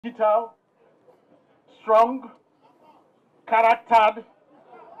digital, strong, charactered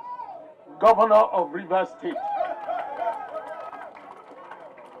governor of Rivers State.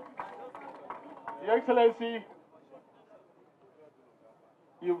 Your Excellency,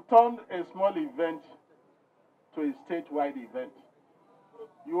 you've turned a small event to a statewide event.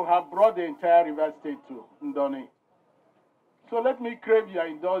 You have brought the entire Rivers State to Ndoni. So let me crave your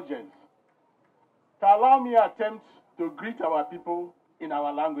indulgence to allow me to attempt to greet our people in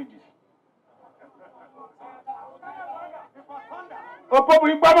our languages. Opobu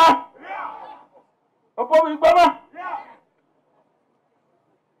Igbama! Opobu Igbama!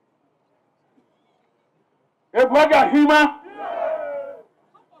 Ebuaga Hima!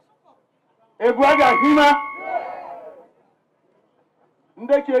 Ebuaga Hima!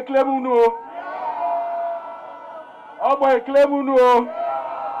 Ndeki Eklemunu! Obo Eklemunu!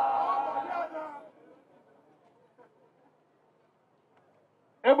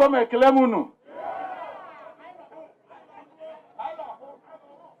 Ebo Eklemunu!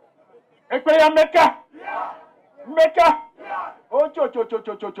 Ekpeya Mecca! Mecca! Oh, cho.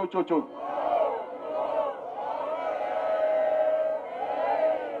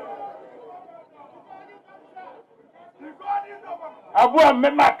 Abua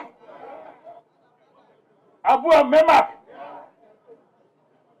Memak! Abua Memak!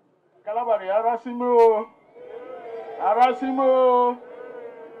 Kalabari, Arasimo! Arasimo!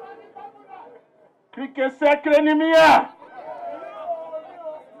 Krike Sekrenimia!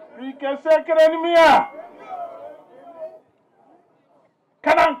 Krike Sekrenimia!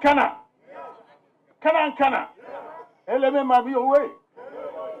 Kana! Eleme mami away!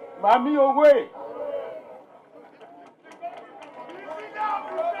 Mami away!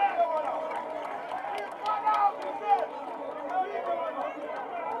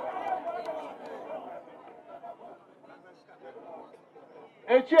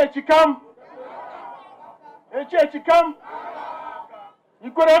 Echi come.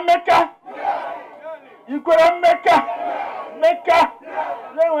 You could have Mecca. Mecca.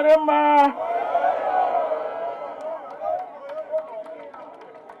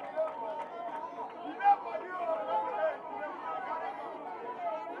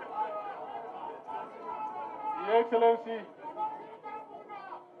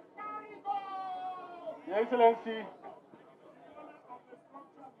 Your Excellency,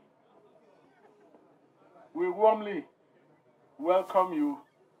 we warmly welcome you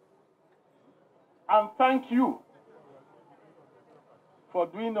and thank you for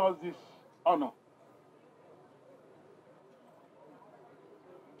doing us this honor.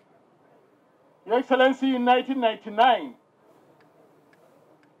 Your Excellency, in 1999,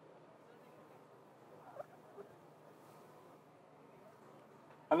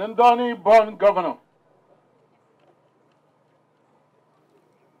 an Ndoni-born governor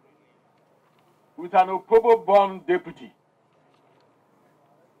with an Opobo-born deputy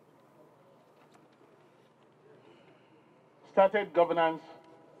started governance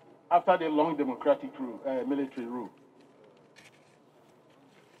after the long democratic rule, military rule.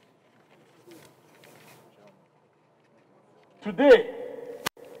 Today,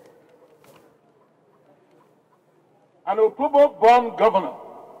 an Opobo-born governor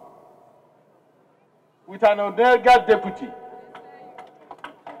with an Onega deputy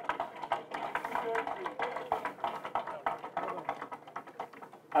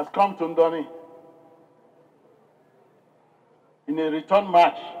has come to Ndoni in a return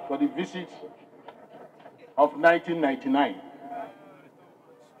march for the visit of 1999.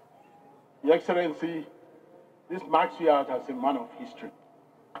 Your Excellency, this marks you out as a man of history.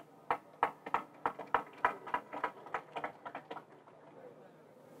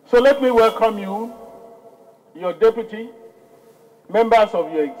 So let me welcome you, your deputy, members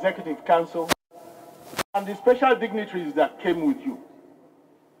of your executive council, and the special dignitaries that came with you.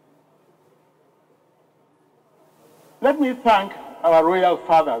 Let me thank our royal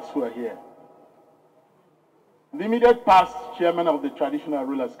fathers who are here. The immediate past chairman of the Traditional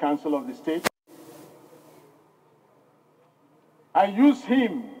Rulers Council of the state. I use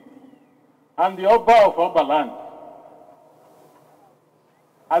him and the Oba of Obaland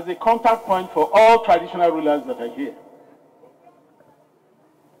as a contact point for all traditional rulers that are here.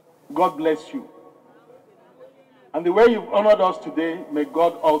 God bless you. And the way you've honored us today, may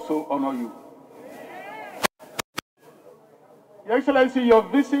God also honor you. Your Excellency, your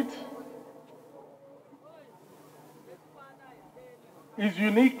visit is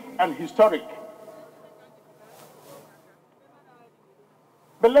unique and historic.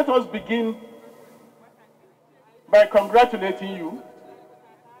 But let us begin by congratulating you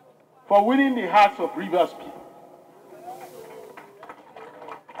for winning the hearts of Rivers people.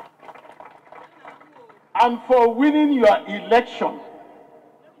 and for winning your election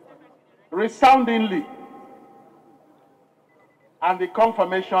resoundingly, and the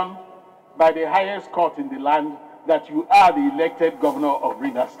confirmation by the highest court in the land that you are the elected governor of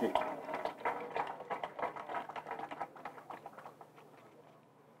Rivers State.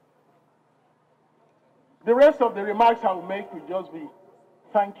 The rest of the remarks I will make will just be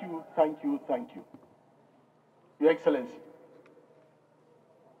thank you, thank you, thank you, Your Excellency,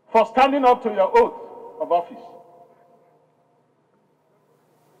 for standing up to your oath of office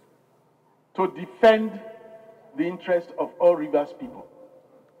to defend the interest of all Rivers people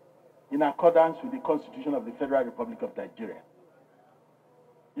in accordance with the Constitution of the Federal Republic of Nigeria.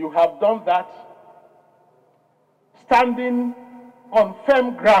 You have done that standing on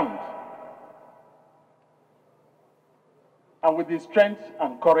firm ground and with the strength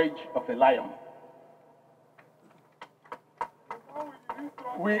and courage of a lion.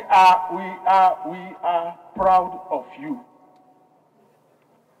 We are proud of you.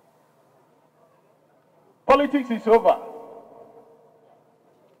 Politics is over.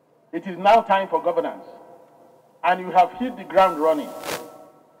 It is now time for governance. And you have hit the ground running.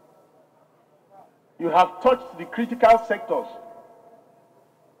 You have touched the critical sectors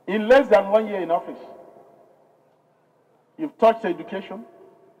in less than 1 year in office. You've touched education.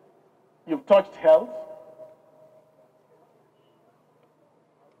 You've touched health.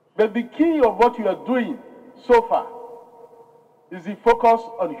 But the key of what you are doing so far is the focus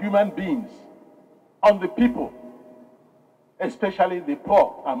on human beings, on the people, especially the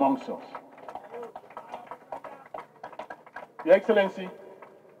poor amongst us. Your Excellency,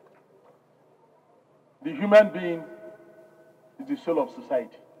 the human being is the soul of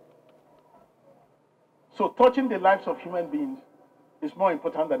society. So touching the lives of human beings is more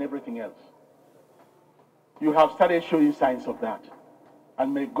important than everything else. You have started showing signs of that.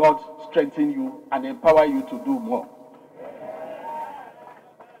 And may God strengthen you and empower you to do more.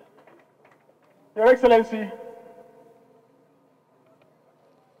 Your Excellency,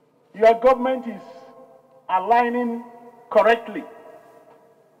 your government is aligning correctly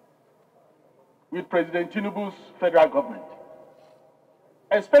with President Tinubu's federal government,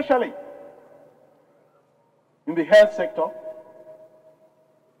 especially in the health sector,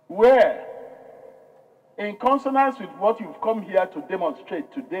 where, in consonance with what you've come here to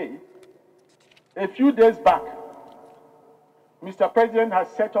demonstrate today, a few days back, Mr. President has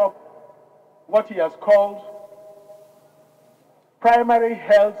set up what he has called Primary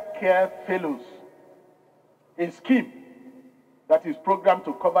Health Care Fellows, a scheme that is programmed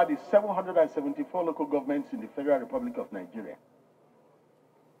to cover the 774 local governments in the Federal Republic of Nigeria.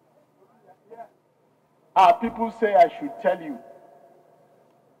 Our people say I should tell you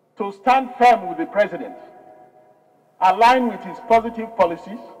to stand firm with the President, align with his positive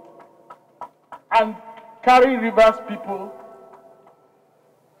policies, and carry Rivers people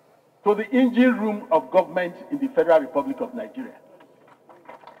to the engine room of government in the Federal Republic of Nigeria.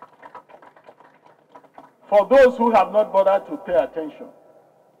 For those who have not bothered to pay attention,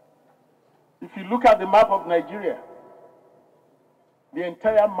 if you look at the map of Nigeria, the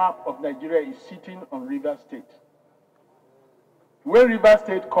entire map of Nigeria is sitting on Rivers State. When Rivers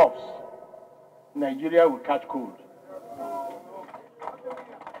State coughs, Nigeria will catch cold.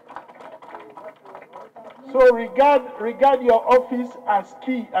 So regard your office as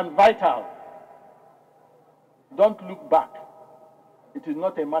key and vital. Don't look back. It is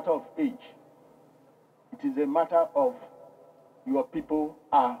not a matter of age. It is a matter of your people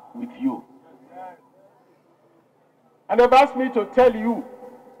are with you. And they've asked me to tell you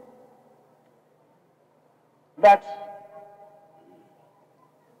that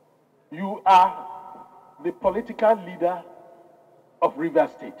you are the political leader of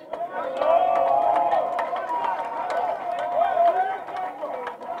Rivers State.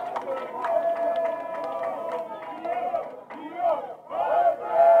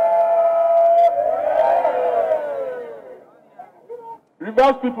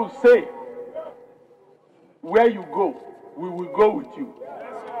 Rivers people say, where you go, we will go with you.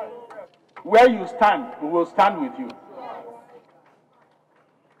 Where you stand, we will stand with you.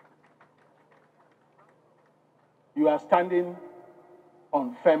 You are standing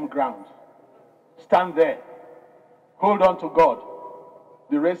on firm ground. Stand there. Hold on to God.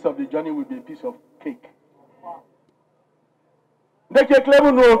 The rest of the journey will be a piece of cake.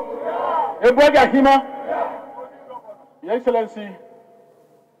 Your Excellency,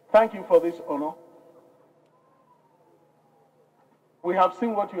 thank you for this honor. We have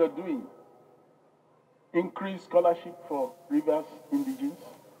seen what you are doing. Increased scholarship for Rivers indigenes.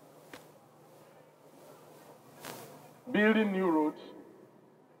 Building new roads.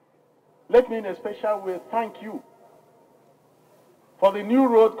 Let me in a special way thank you for the new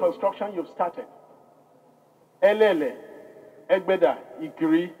road construction you've started. Elele, Egbeda,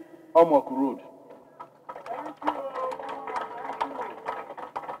 Ikiri, Omoku Road.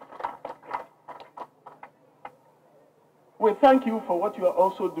 We thank you for what you are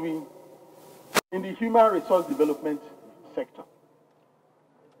also doing in the human resource development sector.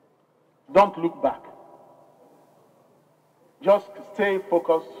 Don't look back. Just stay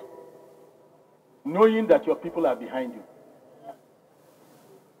focused, knowing that your people are behind you.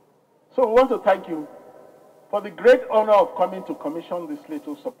 So we want to thank you for the great honor of coming to commission this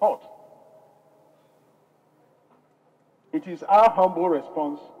little support. It is our humble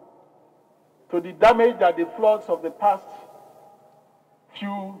response to the damage that the floods of the past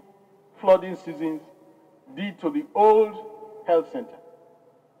few flooding seasons did to the old health center.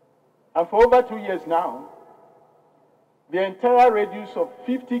 And for over 2 years now, the entire radius of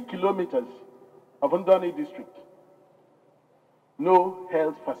 50 kilometers of Ndoni district, no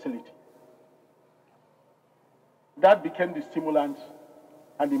health facility. That became the stimulant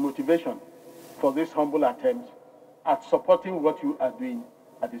and the motivation for this humble attempt at supporting what you are doing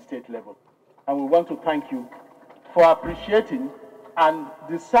at the state level. And we want to thank you for appreciating and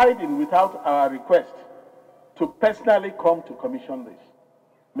deciding without our request to personally come to commission this.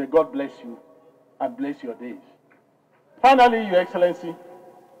 May God bless you and bless your days. Finally, Your Excellency,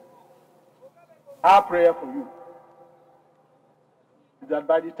 our prayer for you is that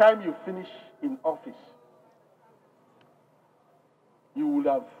by the time you finish in office, you will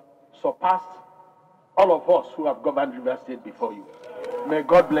have surpassed all of us who have governed River State before you. May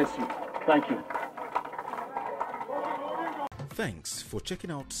God bless you. Thank you. Thanks for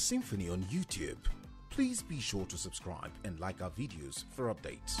checking out SYMFONI on YouTube. Please be sure to subscribe and like our videos for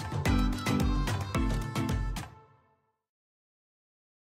updates.